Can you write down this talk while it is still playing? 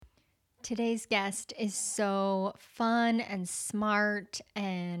Today's guest is so fun and smart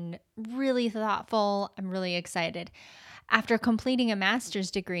and really thoughtful. I'm really excited. After completing a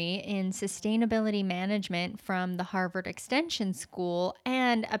master's degree in sustainability management from the Harvard Extension School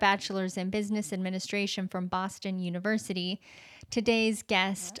and a bachelor's in business administration from Boston University, today's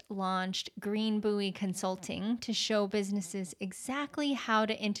guest launched Green Buoy Consulting to show businesses exactly how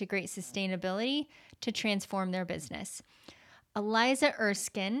to integrate sustainability to transform their business. Eliza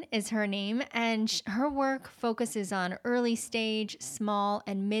Erskine is her name, and her work focuses on early stage, small,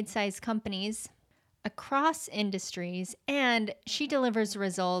 and mid sized companies across industries, and she delivers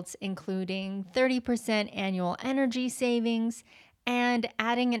results including 30% annual energy savings and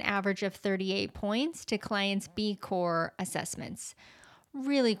adding an average of 38 points to clients' B Corp assessments.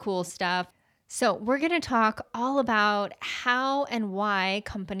 Really cool stuff. So, we're going to talk all about how and why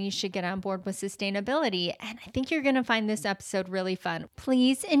companies should get on board with sustainability. And I think you're going to find this episode really fun.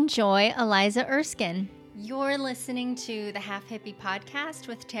 Please enjoy Eliza Erskine. You're listening to the Half Hippie podcast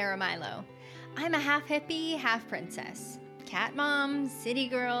with Tara Milo. I'm a half hippie, half princess, cat mom, city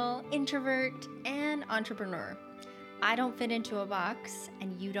girl, introvert, and entrepreneur. I don't fit into a box,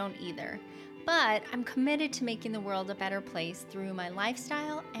 and you don't either. But I'm committed to making the world a better place through my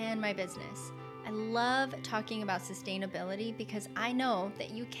lifestyle and my business. I love talking about sustainability because I know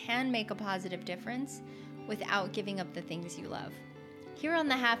that you can make a positive difference without giving up the things you love. Here on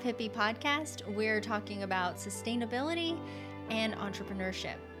the Half Hippie podcast, we're talking about sustainability and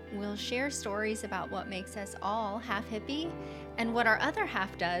entrepreneurship. We'll share stories about what makes us all half hippie and what our other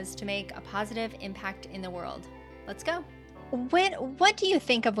half does to make a positive impact in the world. Let's go. What do you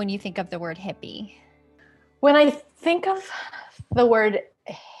think of when you think of the word hippie? When I think of the word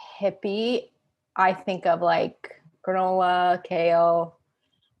hippie, I think of like granola, kale,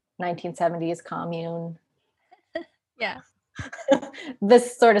 1970s commune. Yeah.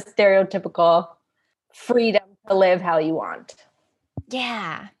 This sort of stereotypical freedom to live how you want.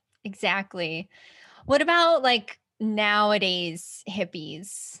 Yeah, exactly. What about like nowadays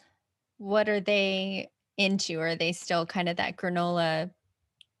hippies? What are they into? Are they still kind of that granola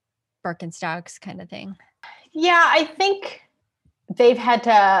Birkenstocks kind of thing? Yeah, I think they've had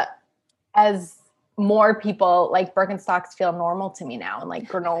to, as more people, like Birkenstocks feel normal to me now, and like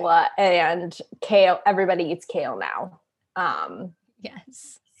granola and kale, everybody eats kale now.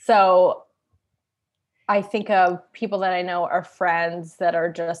 Yes. So I think of people that I know are friends that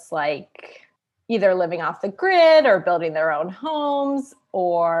are just like either living off the grid or building their own homes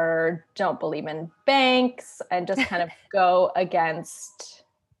or don't believe in banks and just kind of go against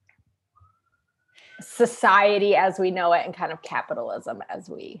society as we know it and kind of capitalism as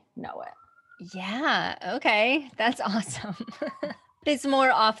we know it. Yeah. Okay. That's awesome. It's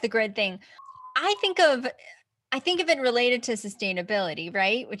more off the grid thing. I think of it related to sustainability,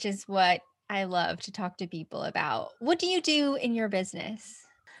 right? Which is what I love to talk to people about. What do you do in your business?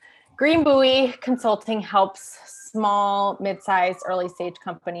 Green Buoy Consulting helps small, mid-sized, early-stage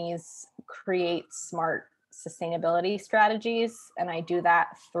companies create smart sustainability strategies. And I do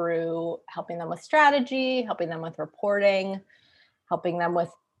that through helping them with strategy, helping them with reporting, helping them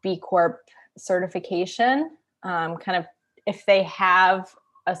with B Corp certification. Kind of if they have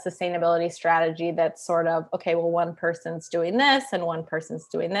a sustainability strategy that's sort of, okay, well, one person's doing this and one person's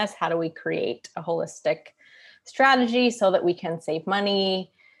doing this. How do we create a holistic strategy so that we can save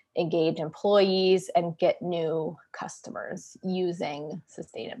money, engage employees, and get new customers using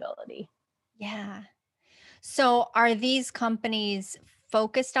sustainability? Yeah. So are these companies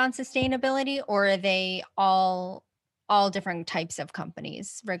focused on sustainability or are they all different types of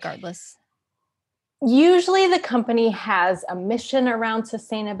companies regardless? Usually the company has a mission around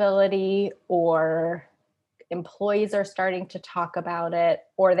sustainability, or employees are starting to talk about it,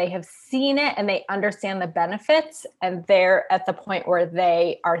 or they have seen it and they understand the benefits, and they're at the point where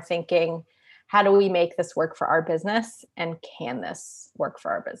they are thinking, how do we make this work for our business, and can this work for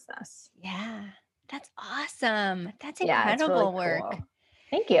our business? Yeah. That's awesome. That's Yeah, it's really incredible work. cool.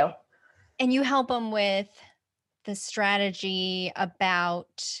 Thank you. And you help them with the strategy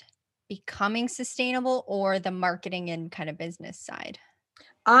about becoming sustainable or the marketing and kind of business side?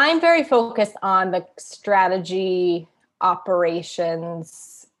 I'm very focused on the strategy,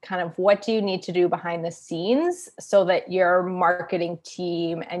 operations, kind of what do you need to do behind the scenes so that your marketing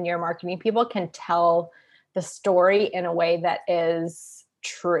team and your marketing people can tell the story in a way that is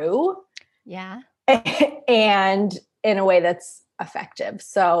true Yeah. and in a way that's effective.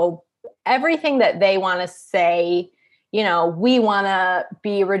 So everything that they want to say, we want to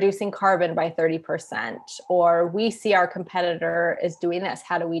be reducing carbon by 30%, or we see our competitor is doing this.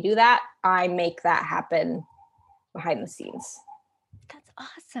 How do we do that? I make that happen behind the scenes. That's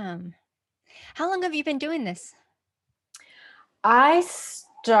awesome. How long have you been doing this? I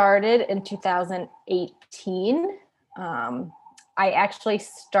started in 2018. I actually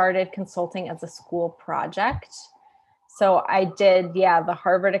started consulting as a school project. So I did, yeah, the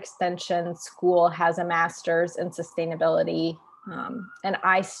Harvard Extension School has a master's in sustainability. And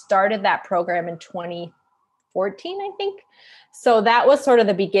I started that program in 2014, I think. So that was sort of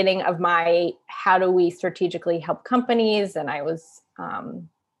the beginning of my how do we strategically help companies. And I was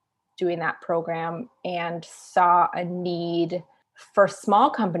doing that program and saw a need for small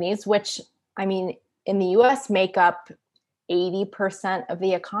companies, which I mean, in the US make up 80% of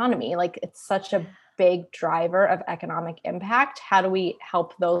the economy. Like it's such a big driver of economic impact. How do we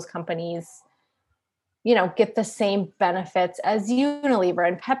help those companies, get the same benefits as Unilever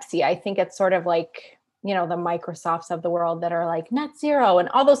and Pepsi? I think it's sort of like, the Microsofts of the world that are like net zero and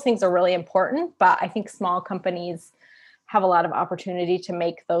all those things are really important. But I think small companies have a lot of opportunity to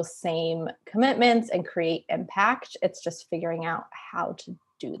make those same commitments and create impact. It's just figuring out how to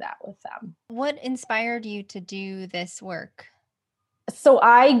do that with them. What inspired you to do this work? So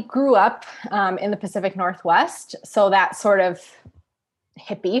I grew up in the Pacific Northwest. So that sort of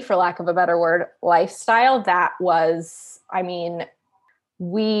hippie, for lack of a better word, lifestyle, that was, I mean,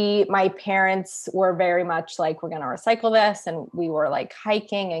 my parents were very much like, we're going to recycle this. And we were like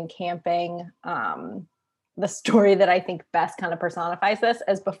hiking and camping. The story that I think best kind of personifies this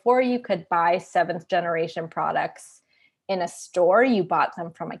is before you could buy seventh generation products in a store, you bought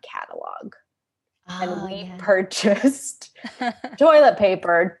them from a catalog. And Oh, we yeah. purchased toilet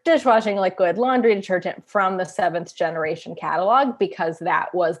paper, dishwashing liquid, laundry detergent from the seventh generation catalog because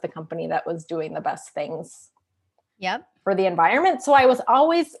that was the company that was doing the best things Yep. for the environment. So I was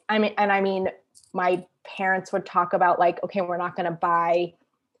always, my parents would talk about like, okay, we're not going to buy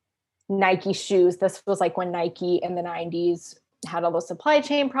Nike shoes. This was like when Nike in the 90s had all those supply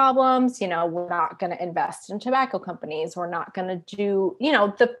chain problems. We're not going to invest in tobacco companies. We're not going to do,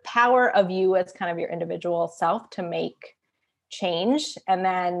 the power of you as kind of your individual self to make change. And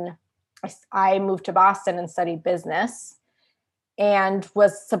then I moved to Boston and studied business and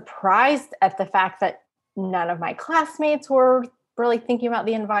was surprised at the fact that none of my classmates were really thinking about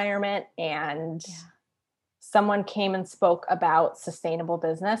the environment. And someone came and spoke about sustainable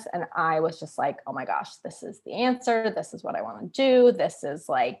business. And I was just like, oh my gosh, this is the answer. This is what I want to do. This is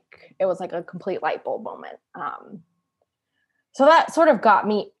like, it was like a complete light bulb moment. So that sort of got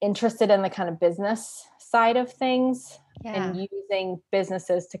me interested in the kind of business side of things and using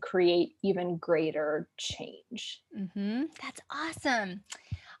businesses to create even greater change. That's awesome.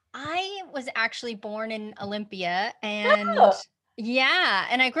 I was actually born in Olympia and Oh. yeah,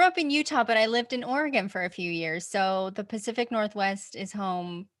 and I grew up in Utah, but I lived in Oregon for a few years. So the Pacific Northwest is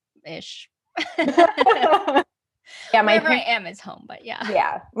home ish. Yeah, Wherever I am is home, but yeah.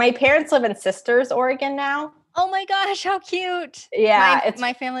 Yeah. My parents live in Sisters, Oregon now. Oh my gosh, how cute. Yeah.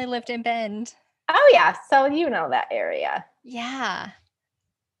 My family lived in Bend. Oh yeah. So you know that area. Yeah.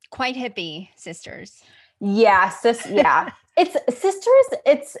 Quite hippie sisters. Yeah. Yeah. It's Sisters.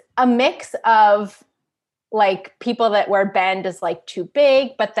 It's a mix of like people that where Bend is like too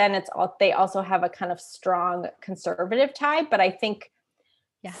big, but then they also have a kind of strong conservative tie. But I think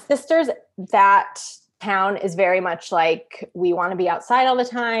Sisters, that town is very much like, we want to be outside all the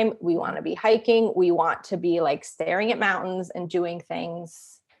time. We want to be hiking. We want to be like staring at mountains and doing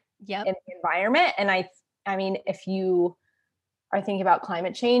things in the environment. And I mean, if you are thinking about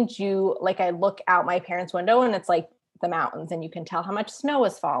climate change, I look out my parents' window and it's like the mountains and you can tell how much snow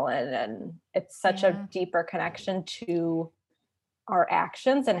has fallen. And it's such a deeper connection to our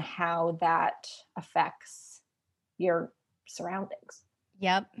actions and how that affects your surroundings.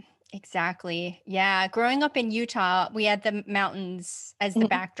 Yep, exactly. Yeah, growing up in Utah, we had the mountains as the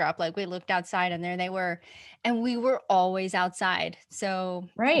backdrop. Like we looked outside and there they were, and we were always outside. So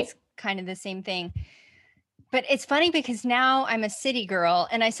it's kind of the same thing. But it's funny because now I'm a city girl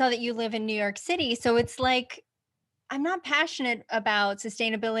and I saw that you live in New York City. So it's like I'm not passionate about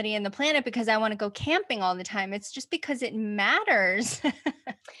sustainability and the planet because I want to go camping all the time. It's just because it matters.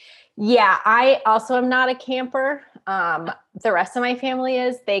 Yeah, I also am not a camper. The rest of my family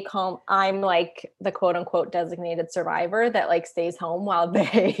is. I'm like the quote unquote designated survivor that like stays home while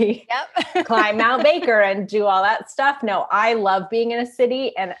they climb Mount Baker and do all that stuff. No, I love being in a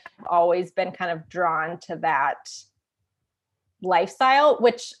city and I've always been kind of drawn to that lifestyle,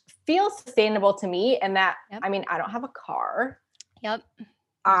 which feels sustainable to me. And that, I mean, I don't have a car.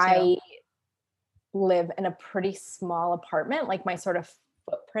 I live in a pretty small apartment. Like my sort of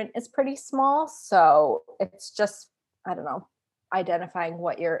footprint is pretty small. So it's just, I don't know, identifying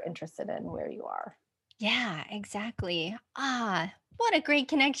what you're interested in, where you are. Yeah, exactly. Well, What a great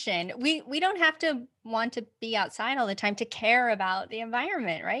connection. We don't have to want to be outside all the time to care about the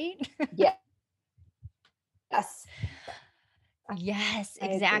environment, right? Yeah. Yes, Yes, I agree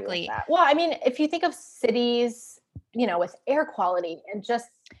with exactly. that. Well, I mean, if you think of cities, with air quality and just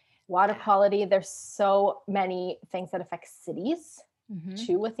water Yeah. quality, there's so many things that affect cities Hmm.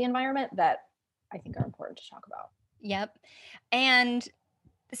 too with the environment that I think are important to talk about. Yep. And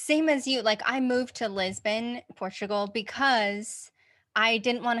same as you, like I moved to Lisbon, Portugal, because I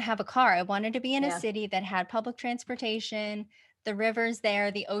didn't want to have a car. I wanted to be in a Yeah. city that had public transportation. The river's there,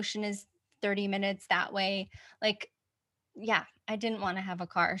 the ocean is 30 minutes that way. Like, yeah, I didn't want to have a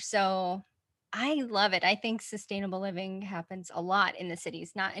car. So I love it. I think sustainable living happens a lot in the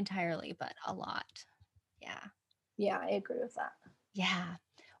cities, not entirely, but a lot. Yeah. Yeah, I agree with that. Yeah.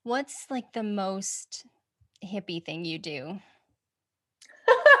 What's like the most hippie thing you do?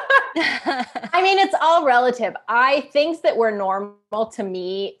 I mean, it's all relative. I things that were normal to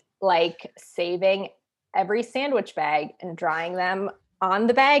me, like saving every sandwich bag and drying them on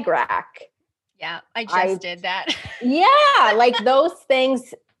the bag rack. Yeah, I I just did that. Yeah, like those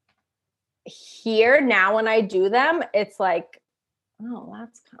things here now when I do them, it's like, oh,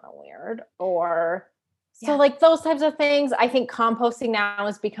 that's kind of weird. Or so Yeah. like those types of things. I think composting now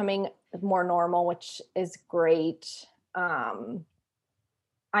is becoming more normal, which is great. Um,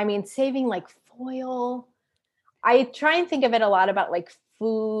 I mean, saving like foil. I try and think of it a lot about like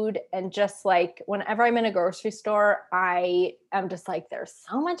food and just like whenever I'm in a grocery store, I am just like, there's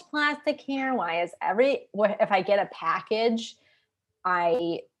so much plastic here. Why is if I get a package,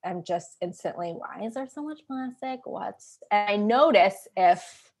 I am just instantly, why is there so much plastic? And I notice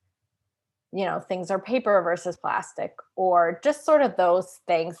if, things are paper versus plastic or just sort of those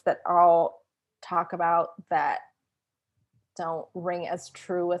things that I'll talk about that don't ring as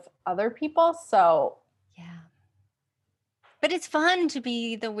true with other people. So, Yeah. But it's fun to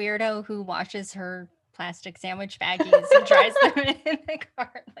be the weirdo who washes her plastic sandwich baggies and dries them in the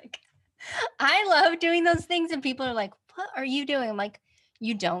car. Like, I love doing those things, and people are like, "What are you doing?" I'm like,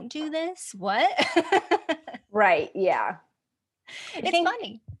 "You don't do this? What?" right. Yeah. I It's think,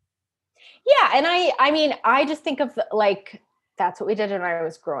 funny. yeah. And I mean, I just think of like, that's what we did when I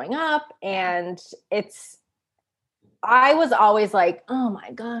was growing up. Yeah. And I was always like, oh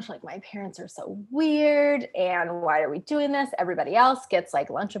my gosh, like my parents are so weird. And why are we doing this? Everybody else gets like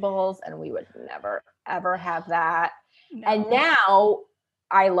Lunchables, and we would never, ever have that. And No. now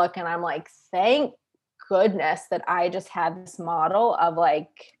I look and I'm like, thank goodness that I just had this model of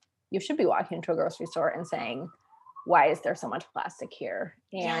like, you should be walking into a grocery store and saying, why is there so much plastic here?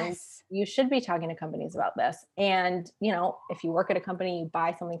 And Yes. you should be talking to companies about this. And, if you work at a company, you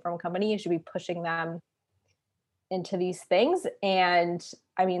buy something from a company, you should be pushing them into these things. And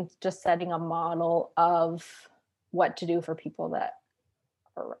I mean, just setting a model of what to do for people that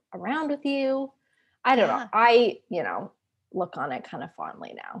are around with you. I don't know. Yeah. Look on it kind of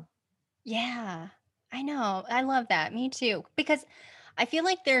fondly now. Yeah. I know. I love that. Me too. Because I feel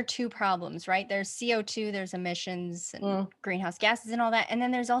like there are two problems, right? There's CO2, there's emissions and Mm. greenhouse gases and all that. And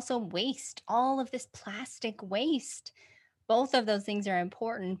then there's also waste, all of this plastic waste. Both of those things are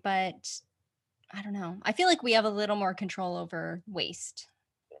important, but I don't know. I feel like we have a little more control over waste.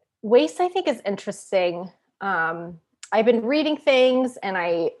 Waste, I think, is interesting. Um, I've been reading things and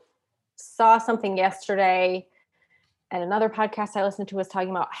I saw something yesterday, and another podcast I listened to was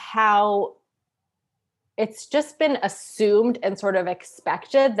talking about how it's just been assumed and sort of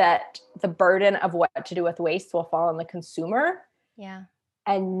expected that the burden of what to do with waste will fall on the consumer. Yeah.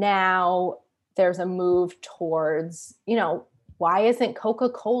 And now there's a move towards, why isn't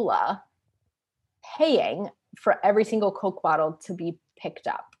Coca-Cola paying for every single Coke bottle to be picked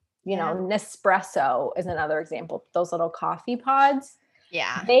up? Yeah. Nespresso is another example. Those little coffee pods,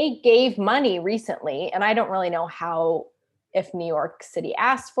 Yeah. they gave money recently, and I don't really know if New York City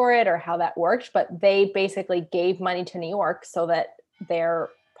asked for it or how that worked, but they basically gave money to New York so that their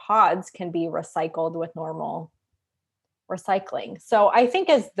pods can be recycled with normal recycling. So I think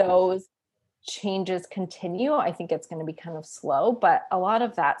as those changes continue, I think it's going to be kind of slow, but a lot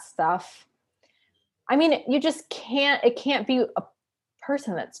of that stuff, I mean, it can't be a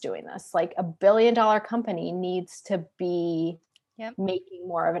person that's doing this. Like $1 billion company needs to be Yep. making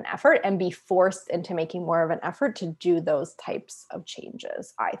more of an effort and be forced into making more of an effort to do those types of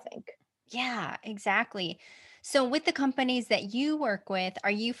changes, I think. Yeah, exactly. So, with the companies that you work with,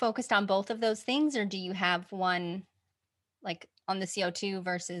 are you focused on both of those things, or do you have one like on the CO2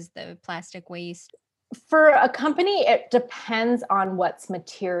 versus the plastic waste? For a company, it depends on what's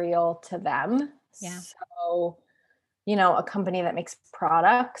material to them. Yeah. So, a company that makes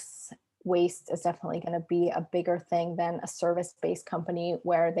products, waste is definitely going to be a bigger thing than a service-based company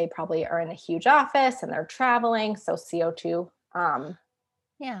where they probably are in a huge office and they're traveling. So CO2.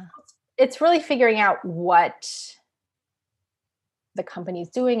 Yeah. It's really figuring out what the company's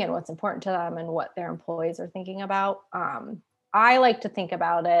doing and what's important to them and what their employees are thinking about. I like to think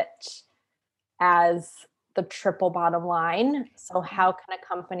about it as the triple bottom line. So, how can a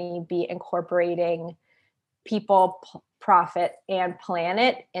company be incorporating people, profit, and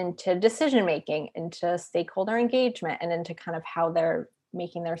planet into decision making, into stakeholder engagement, and into kind of how they're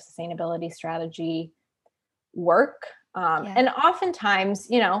making their sustainability strategy work? Yeah. And oftentimes,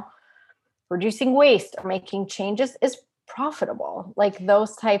 reducing waste or making changes is profitable. Like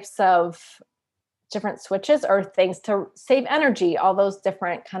those types of different switches or things to save energy, all those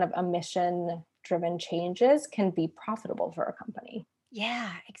different kind of emission driven changes can be profitable for a company. Yeah,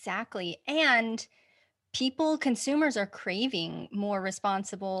 exactly. And consumers are craving more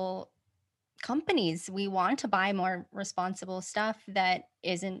responsible companies. We want to buy more responsible stuff that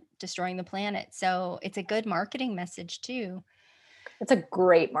isn't destroying the planet. So it's a good marketing message too. It's a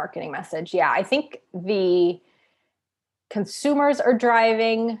great marketing message. Yeah, I think the consumers are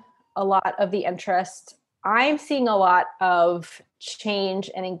driving a lot of the interest. I'm seeing a lot of change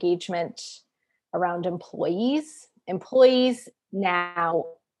and engagement around employees. Employees now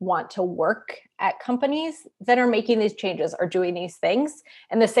want to work at companies that are making these changes or doing these things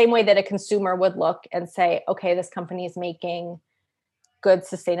in the same way that a consumer would look and say, okay, this company is making good,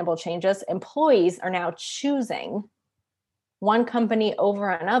 sustainable changes. Employees are now choosing one company over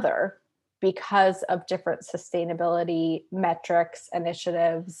another because of different sustainability metrics,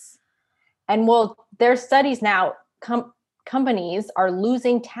 initiatives. And there's studies now, companies are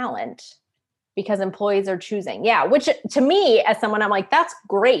losing talent because employees are choosing. Yeah, which to me, as someone, I'm like, that's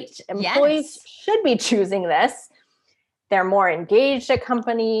great. Employees Yes. should be choosing this. They're more engaged at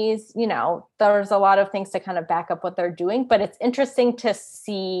companies. There's a lot of things to kind of back up what they're doing, but it's interesting to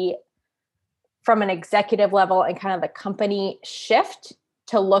see from an executive level and kind of the company shift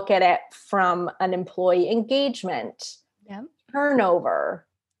to look at it from an employee engagement, Yep. turnover.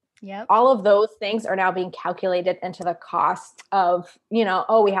 Yep. All of those things are now being calculated into the cost of,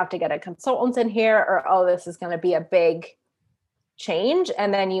 oh, we have to get a consultant in here, or, oh, this is going to be a big change.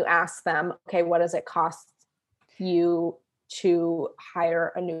 And then you ask them, okay, what does it cost you to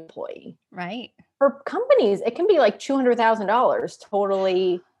hire a new employee? Right. For companies, it can be like $200,000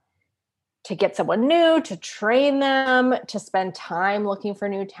 totally to get someone new, to train them, to spend time looking for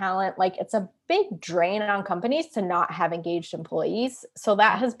new talent. Like it's a big drain on companies to not have engaged employees. So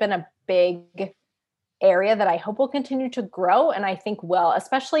that has been a big area that I hope will continue to grow. And I think will,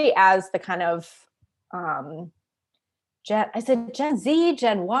 especially as the kind of, Gen Z,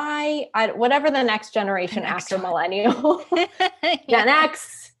 Gen Y, whatever the next generation after millennial, Gen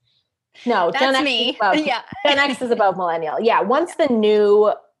X. No, Gen That's X is me. above. Yeah. Gen X is above millennial. Yeah. Once the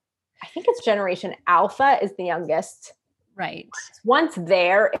new, I think it's Generation Alpha is the youngest. Right. Once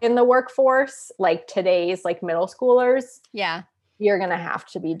they're in the workforce, like today's like middle schoolers, Yeah. you're going to have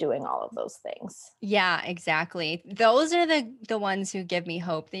to be doing all of those things. Yeah, exactly. Those are the ones who give me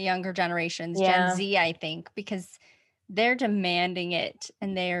hope, the younger generations, Gen Yeah. Z, I think, because they're demanding it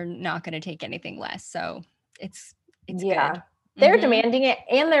and they're not going to take anything less. So it's Yeah. good. They're Mhm. demanding it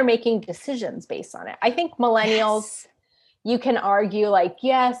and they're making decisions based on it. I think millennials, Yes. you can argue like,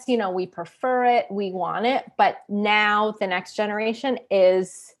 yes, we prefer it, we want it, but now the next generation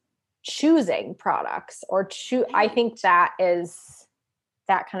is choosing products or I think that is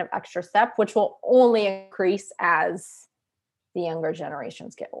that kind of extra step, which will only increase as the younger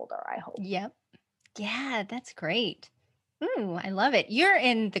generations get older, I hope. Yep. Yeah, that's great. Ooh, I love it. You're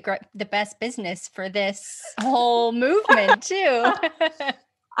in the best business for this whole movement too.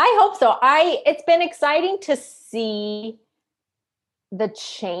 I hope so. It's been exciting to see the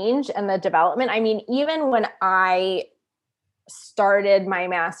change and the development. I mean, even when I started my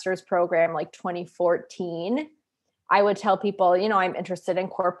master's program like 2014, I would tell people, I'm interested in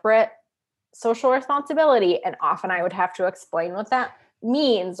corporate social responsibility. And often I would have to explain what that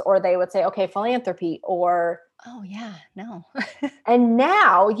means, or they would say, okay, philanthropy, or. Oh, yeah, no. And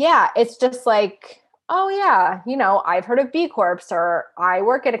now, yeah, it's just like, oh, yeah, I've heard of B Corps, or I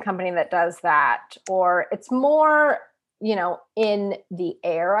work at a company that does that, or it's more, in the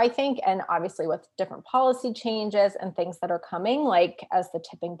air, I think. And obviously, with different policy changes and things that are coming, like as the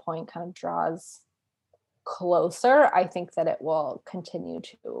tipping point kind of draws closer, I think that it will continue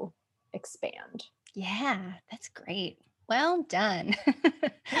to expand. Yeah, that's great. Well done.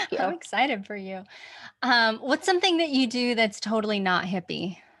 Thank I'm you. excited for you. What's something that you do that's totally not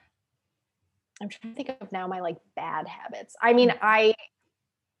hippie? I'm trying to think of now my like bad habits. I mean,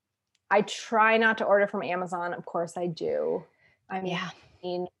 I try not to order from Amazon. Of course I do. I Yeah.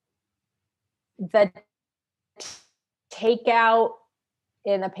 mean, the takeout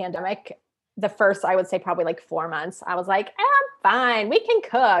in the pandemic, the first, I would say probably like 4 months, I was like, I'm fine, we can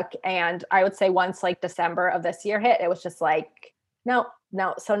cook. And I would say once like December of this year hit, it was just like, no,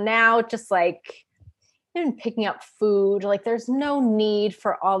 no. So now just like even picking up food, like there's no need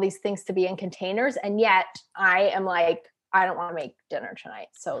for all these things to be in containers. And yet I am like, I don't want to make dinner tonight.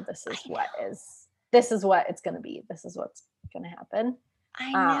 So this is what it's going to be. This is what's going to happen. I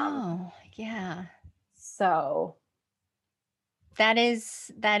Um, know. Yeah. so That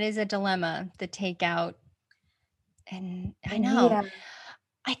is a dilemma, the takeout. And I know. yeah,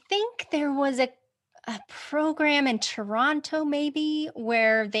 I think there was a program in Toronto maybe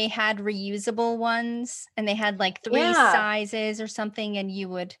where they had reusable ones and they had like 3 yeah. sizes or something and you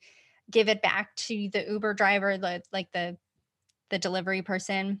would give it back to the Uber driver, the delivery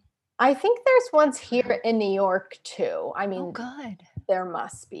person. I think there's ones I don't know. here in New York too. I Oh, mean, good. there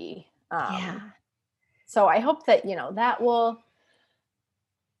must be. Yeah. So I hope that, that will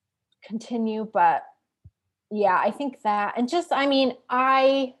continue. But yeah, I think that, and just, I mean,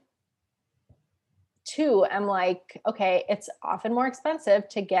 I too am like, okay, it's often more expensive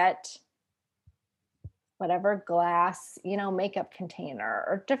to get whatever glass, makeup container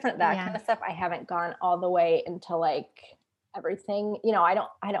or different, that kind Yeah. of stuff. I haven't gone all the way into like everything. I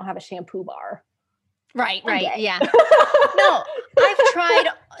don't have a shampoo bar. Right, One right. day. Yeah. No, I've tried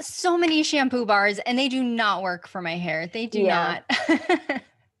so many shampoo bars and they do not work for my hair. They do Yeah. not.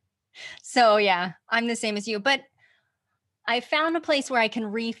 So, yeah, I'm the same as you, but I found a place where I can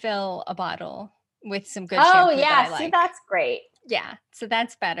refill a bottle with some good Oh shampoo that yeah. I See, like. that's great. Yeah, so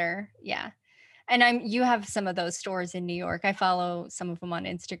that's better. Yeah. And you have some of those stores in New York. I follow some of them on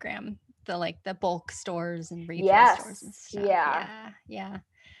Instagram, the bulk stores and refill stores and Yes. stuff. Yeah. Yeah. Yeah.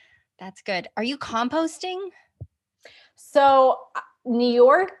 That's good. Are you composting? So New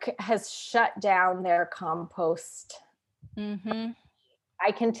York has shut down their compost. Mhm.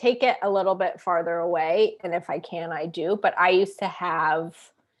 I can take it a little bit farther away, and if I can, I do. But I used to have,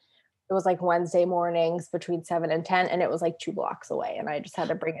 it was like Wednesday mornings between 7 and 10, and it was like 2 blocks away, and I just had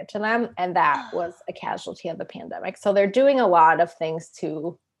to bring it to them. And that was a casualty of the pandemic. So they're doing a lot of things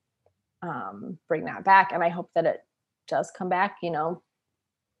to bring that back. And I hope that it does come back.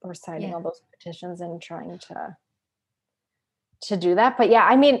 We're signing Yeah. all those petitions and trying to do that. But yeah,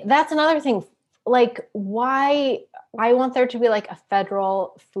 I mean, that's another thing. Like, why I want there to be like a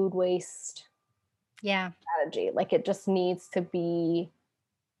federal food waste Yeah. strategy. Like, it just needs to be.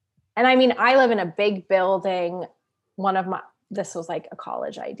 And I mean, I live in a big building. This was like a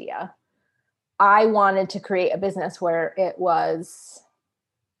college idea. I wanted to create a business where it was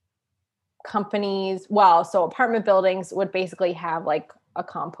companies, so apartment buildings would basically have like a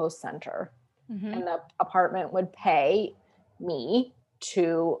compost center, Mhm. and the apartment would pay me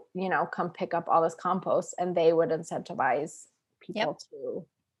to, come pick up all this compost, and they would incentivize Yep. people to,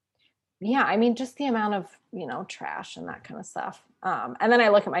 yeah, I mean, just the amount of, trash and that kind of stuff. And then I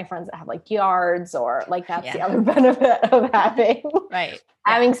look at my friends that have like yards, or like, that's the Yeah. other benefit of having Right. Yeah.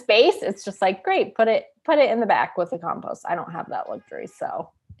 having space. It's just like, great, put it in the back with the compost. I don't have that luxury. So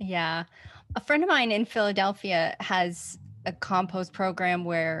Yeah. A friend of mine in Philadelphia has a compost program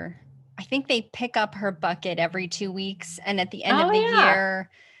where I think they pick up her bucket every 2 weeks. And at the end of oh the yeah. year,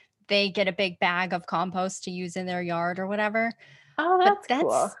 they get a big bag of compost to use in their yard or whatever. Oh, But that's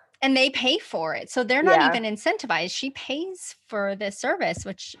cool. and they pay for it. So they're not Yeah. even incentivized. She pays for this service,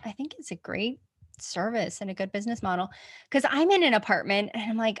 which I think is a great service and a good business model. Cause I'm in an apartment and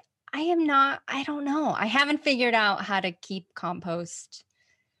I'm like, I don't know. I haven't figured out how to keep compost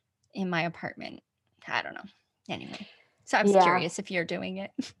in my apartment. I don't know. Anyway, so I was Yeah. curious if you're doing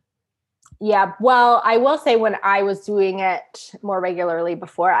it. Yeah. Well, I will say, when I was doing it more regularly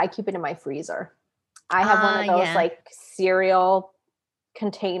before, I keep it in my freezer. I have one of those Yeah. like cereal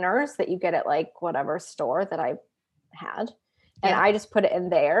containers that you get at like whatever store that I had. And Yeah. I just put it in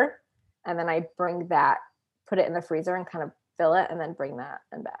there, and then I put it in the freezer and kind of fill it, and then bring that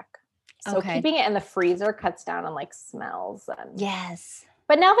and back. So Okay. keeping it in the freezer cuts down on like smells. Yes.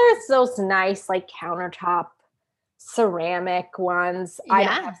 But now there's those nice like countertop ceramic ones. I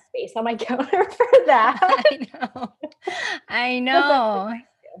don't have Yeah. space on my counter for that. I know. I But that's know. nice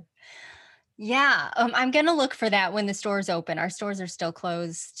too. Yeah, I'm gonna look for that when the stores open. Our stores are still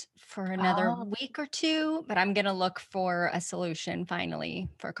closed for another Oh, week or two, but I'm gonna look for a solution finally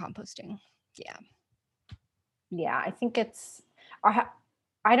for composting. Yeah. yeah. I think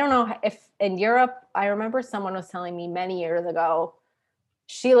I don't know if in Europe, I remember someone was telling me many years ago,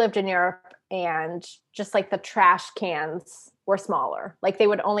 she lived in Europe, and just like the trash cans were smaller. Like they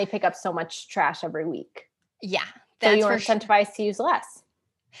would only pick up so much trash every week. Yeah, So that's you were for sure. incentivized to use less.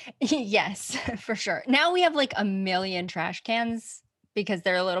 Yes, for sure. Now we have like a million trash cans because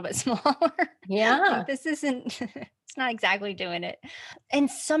they're a little bit smaller. Yeah. Like this isn't, it's not exactly doing it. And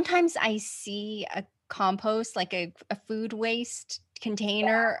sometimes I see a compost, like a food waste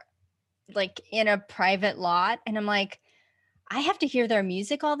container, like in a private lot. And I'm like, I have to hear their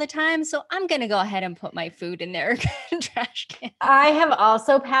music all the time. So I'm going to go ahead and put my food in their trash can. I have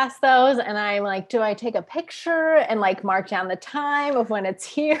also passed those, and I'm like, do I take a picture and like mark down the time of when it's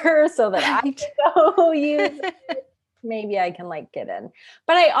here so that I Right. can go use it? Maybe I can like get in.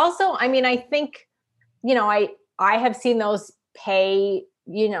 But I also, I mean, I think, I have seen those pay,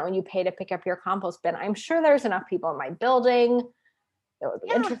 you pay to pick up your compost bin. I'm sure there's enough people in my building that would be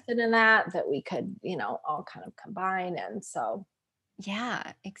Yeah. interested in that we could, all kind of combine. And so,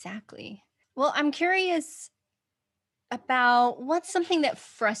 Yeah, exactly. Well, I'm curious about what's something that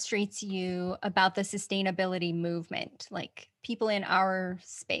frustrates you about the sustainability movement, like people in our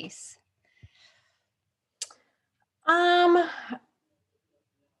space. um,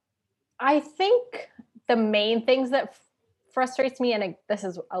 I think the main things that frustrates me, and this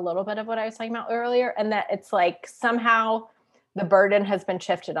is a little bit of what I was talking about earlier, and that it's like somehow the burden has been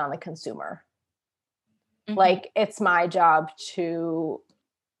shifted on the consumer. Mhm. Like it's my job to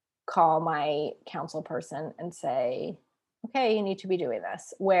call my council person and say, okay, you need to be doing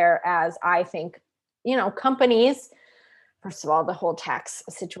this. Whereas I think, companies, first of all, the whole tax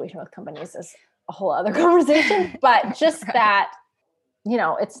situation with companies is a whole other conversation, but just Right. that,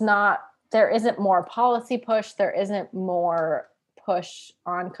 it's not, there isn't more policy push, there isn't more push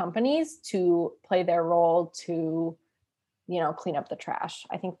on companies to play their role to, clean up the trash.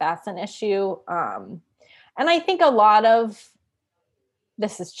 I think that's an issue. And I think a lot of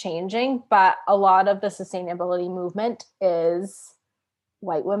this is changing, but a lot of the sustainability movement is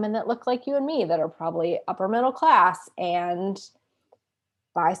white women that look like you and me that are probably upper middle class and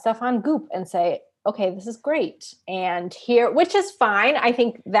buy stuff on Goop and say, okay, this is great. And here, which is fine. I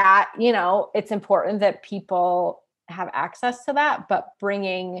think that, it's important that people have access to that, but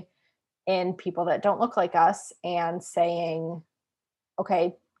bringing in people that don't look like us and saying,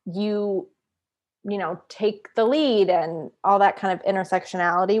 okay, take the lead and all that kind of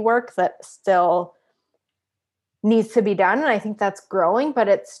intersectionality work that still needs to be done. And I think that's growing, but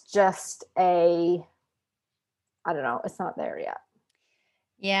it's just I don't know, it's not there yet.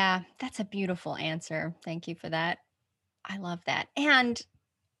 Yeah, that's a beautiful answer. Thank you for that. I love that. And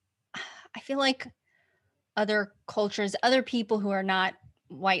I feel like other cultures, other people who are not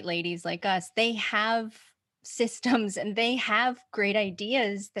white ladies like us, they have systems and they have great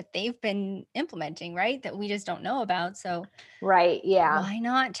ideas that they've been implementing, right? That we just don't know about. So Right. Yeah. why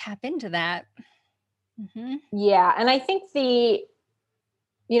not tap into that? Hmm. Yeah. And I think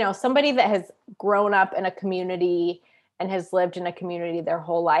somebody that has grown up in a community and has lived in a community their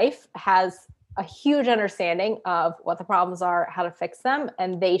whole life has a huge understanding of what the problems are, how to fix them,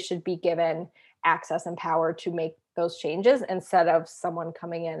 and they should be given access and power to make those changes instead of someone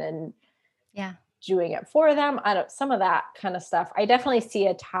coming in and Yeah. doing it for them. Some of that kind of stuff. I definitely see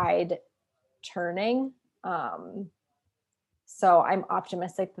a tide turning. So I'm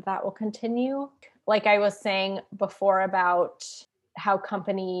optimistic that that will continue. Like I was saying before about how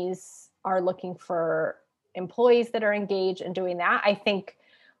companies are looking for employees that are engaged and doing that, I think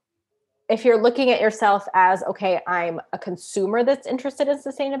if you're looking at yourself as, okay, I'm a consumer that's interested in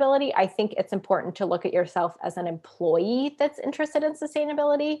sustainability, I think it's important to look at yourself as an employee that's interested in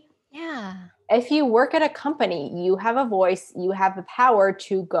sustainability. Yeah. If you work at a company, you have a voice, you have the power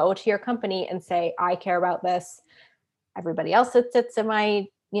to go to your company and say, I care about this. Everybody else that sits in my,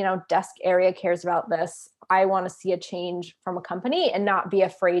 desk area cares about this. I want to see a change from a company and not be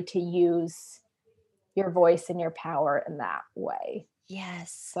afraid to use your voice and your power in that way.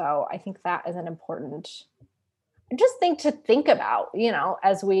 Yes. So I think that is an important just thing to think about,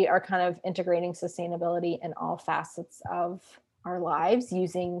 as we are kind of integrating sustainability in all facets of our lives,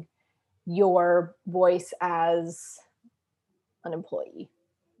 using your voice as an employee.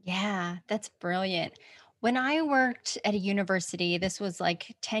 Yeah, that's brilliant. When I worked at a university, this was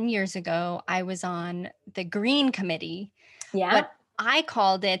like 10 years ago, I was on the green committee, Yeah. but I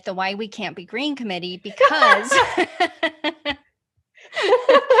called it the Why We Can't Be Green Committee because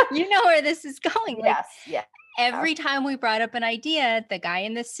you know where this is going. Like Yes. Yeah. every time we brought up an idea, the guy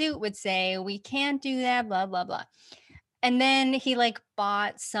in the suit would say, we can't do that, blah, blah, blah. And then he like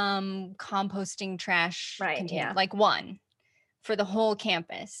bought some composting trash Right. container, Yeah. like one for the whole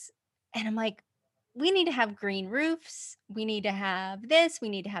campus. And I'm like, we need to have green roofs. We need to have this. We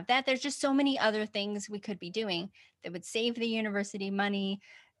need to have that. There's just so many other things we could be doing that would save the university money,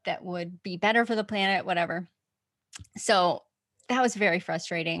 that would be better for the planet, whatever. So that was very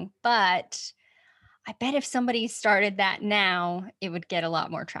frustrating. But I bet if somebody started that now, it would get a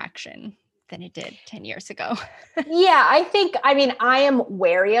lot more traction than it did 10 years ago. Yeah, I mean, I am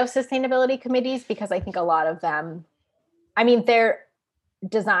wary of sustainability committees because I think a lot of them, I mean, they're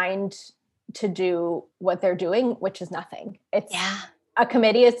designed to do what they're doing, which is nothing. Yeah. A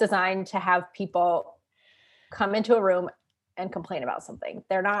committee is designed to have people come into a room and complain about something.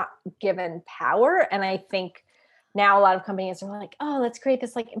 They're not given power. And I think now a lot of companies are like, oh, let's create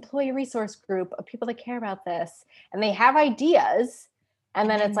this like employee resource group of people that care about this. And they have ideas. And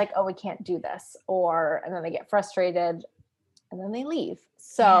then it's like, oh, we can't do this. And then they get frustrated and then they leave.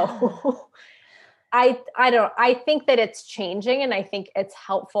 So I think that it's changing, and I think it's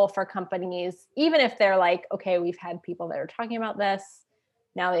helpful for companies, even if they're like, okay, we've had people that are talking about this.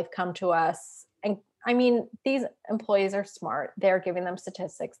 Now they've come to us. And I mean, these employees are smart. They're giving them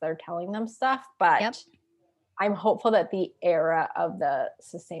statistics, they're telling them stuff, but Yep. I'm hopeful that the era of the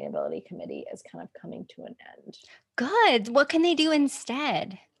sustainability committee is kind of coming to an end. Good. What can they do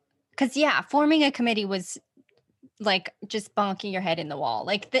instead? Because, yeah, forming a committee was like just bonking your head in the wall.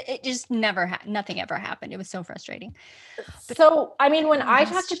 Like it just nothing ever happened. It was so frustrating. But So, I mean, when what I else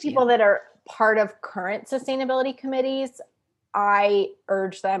talk to to do? people that are part of current sustainability committees, I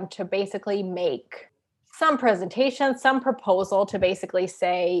urge them to basically make some presentation, some proposal to basically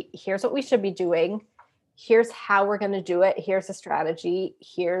say, here's what we should be doing. Here's how we're going to do it. Here's a strategy.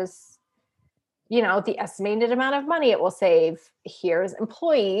 Here's, the estimated amount of money it will save. Here's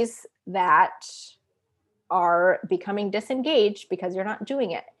employees that are becoming disengaged because you're not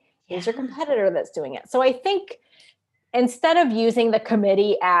doing it. Here's your competitor that's doing it. So I think instead of using the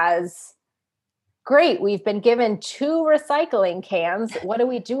committee as, great, we've been given 2 recycling cans, what do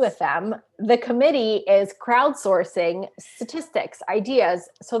we do with them? The committee is crowdsourcing statistics, ideas,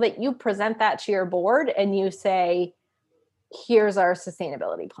 so that you present that to your board and you say, here's our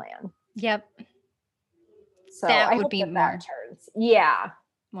sustainability plan. Yep. So That I would hope be that turns. Yeah.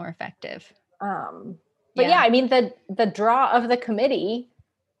 more effective. But yeah, I mean, the draw of the committee,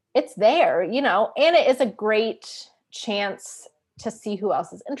 it's there, and it is a great chance to see who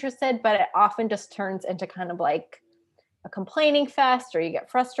else is interested, but it often just turns into kind of like a complaining fest, or you get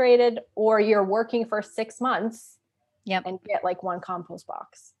frustrated, or you're working for 6 months and get like 1 compost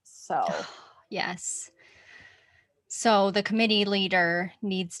box. So yes. So the committee leader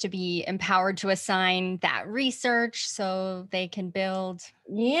needs to be empowered to assign that research so they can build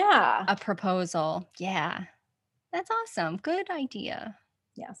a proposal. Yeah. That's awesome. Good idea.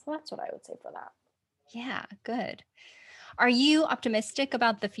 Yeah, so that's what I would say for that. Yeah, good. Are you optimistic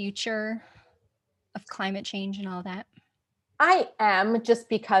about the future of climate change and all that? I am, just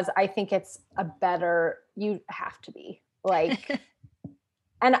because I think it's you have to be like,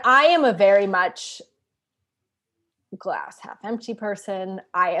 and I am a very much glass half empty person.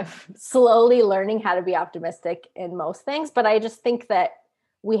 I am slowly learning how to be optimistic in most things, but I just think that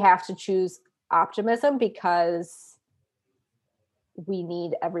we have to choose optimism because we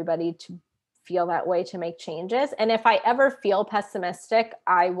need everybody to feel that way to make changes. And if I ever feel pessimistic,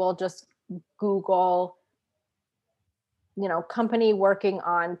 I will just Google, company working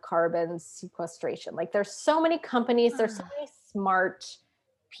on carbon sequestration. Like, there's so many companies, there's so many smart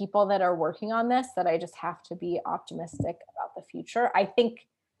people that are working on this, that I just have to be optimistic about the future. I think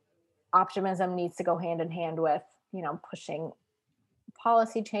optimism needs to go hand in hand with, pushing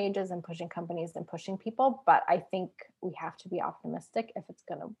policy changes and pushing companies and pushing people. But I think we have to be optimistic if it's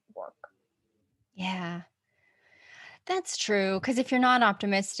going to work. Yeah, that's true. Because if you're not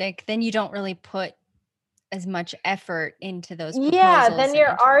optimistic, then you don't really put as much effort into those proposals. Yeah, then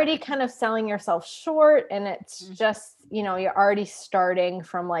you're already kind of selling yourself short, and it's just, you're already starting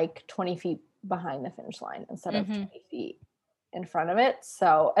from like 20 feet behind the finish line instead of 20 feet in front of it.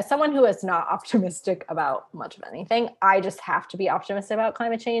 So as someone who is not optimistic about much of anything, I just have to be optimistic about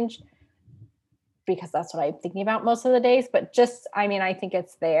climate change because that's what I'm thinking about most of the days. But I think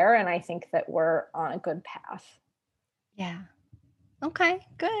it's there, and I think that we're on a good path. Yeah. Okay,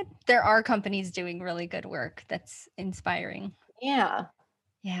 good. There are companies doing really good work that's inspiring. Yeah.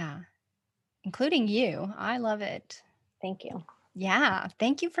 Yeah. Including you. I love it. Thank you. Yeah.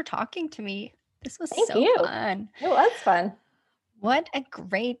 Thank you for talking to me. This was Thank so you. fun. It was fun. What a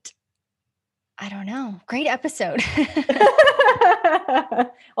great episode.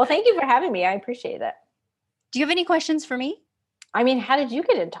 Well, thank you for having me. I appreciate it. Do you have any questions for me? I mean, how did you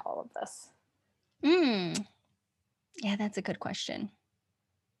get into all of this? Yeah, that's a good question.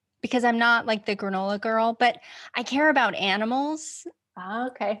 because I'm not like the granola girl, but I care about animals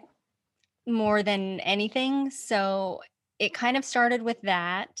Okay. more than anything. So it kind of started with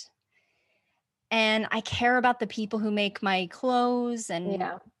that. And I care about the people who make my clothes and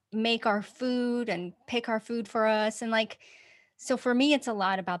Yeah. make our food and pick our food for us. And like, so for me, it's a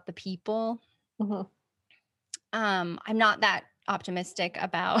lot about the people. Hmm. I'm not that optimistic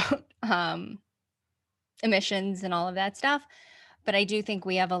about emissions and all of that stuff, but I do think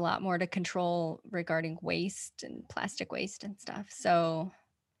we have a lot more to control regarding waste and plastic waste and stuff. So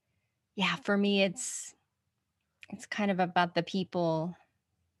yeah, for me, it's kind of about the people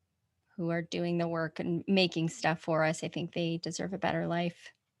who are doing the work and making stuff for us. I think they deserve a better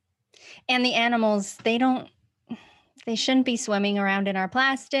life. And the animals, they shouldn't be swimming around in our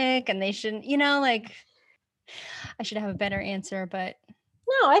plastic, and they shouldn't, like I should have a better answer, but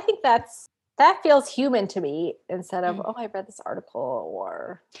No, I think that feels human to me instead of, mm, oh, I read this article,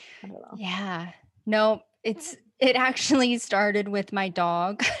 or I don't know. yeah. No, it actually started with my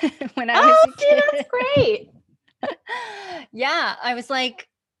dog when I was Oh, a see, that's kid. great. Yeah, I was like,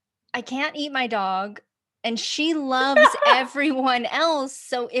 I can't eat my dog. And she loves everyone else.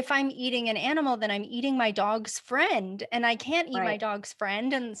 So if I'm eating an animal, then I'm eating my dog's friend. And I can't eat my Right. dog's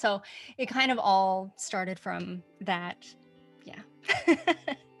friend. And so it kind of all started from that. Yeah.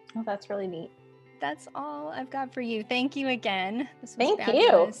 Oh, that's really neat. That's all I've got for you. Thank you again. This was Thank you.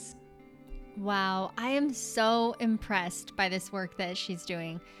 fabulous. Wow, I am so impressed by this work that she's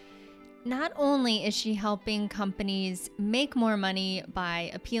doing. Not only is she helping companies make more money by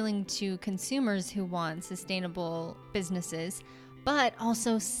appealing to consumers who want sustainable businesses, but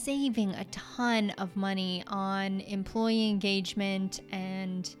also saving a ton of money on employee engagement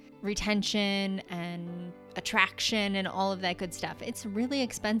and retention and attraction and all of that good stuff. It's really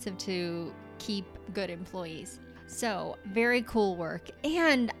expensive to keep good employees. So, very cool work.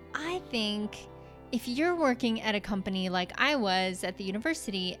 And I think if you're working at a company like I was at the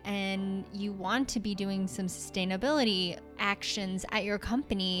university and you want to be doing some sustainability actions at your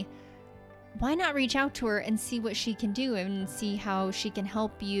company, why not reach out to her and see what she can do and see how she can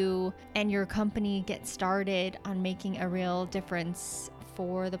help you and your company get started on making a real difference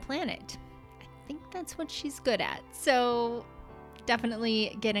for the planet? I think that's what she's good at. So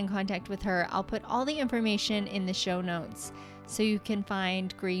definitely get in contact with her. I'll put all the information in the show notes so you can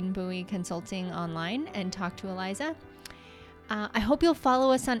find Green Buoy Consulting online and talk to Eliza. I hope you'll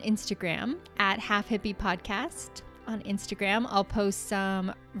follow us on Instagram at Half Hippie Podcast. On Instagram, I'll post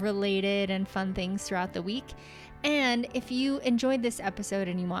some related and fun things throughout the week. And if you enjoyed this episode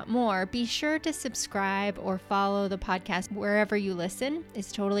and you want more, be sure to subscribe or follow the podcast wherever you listen.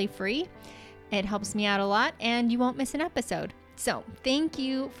 It's totally free. It helps me out a lot and you won't miss an episode. So thank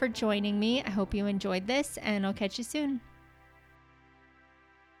you for joining me. I hope you enjoyed this and I'll catch you soon.